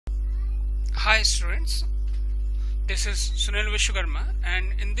Hi students, this is Sunil Vishwakarma,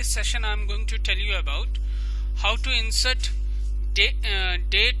 and in this session I am going to tell you about how to insert date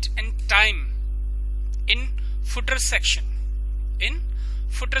and time in footer section.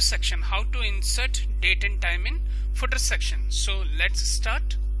 How to insert date and time in footer section. So let's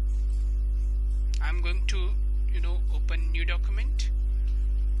start. I'm going to open new document,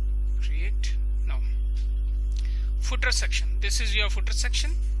 create. Now footer section. This is your footer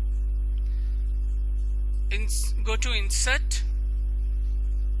section. Go to insert,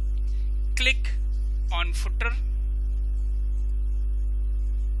 click on footer.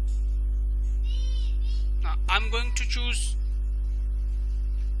 Now I'm going to choose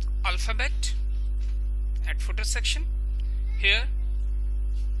alphabet at footer section. Here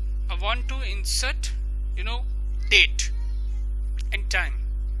I want to insert date and time,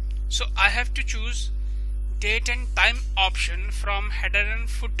 so I have to choose date and time option from header and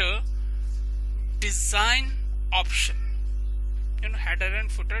footer design option. Header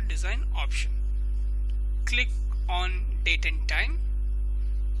and footer design option. Click on date and time,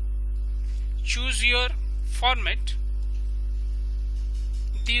 choose your format.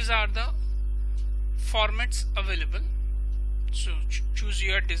 These are the formats available, so choose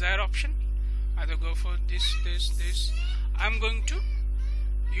your desired option. Either go for this. I'm going to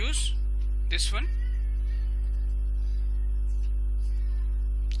use this one.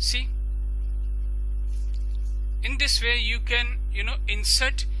 See, in this way you can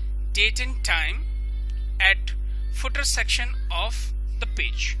insert date and time at footer section of the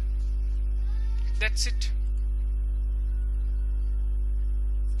page. That's it.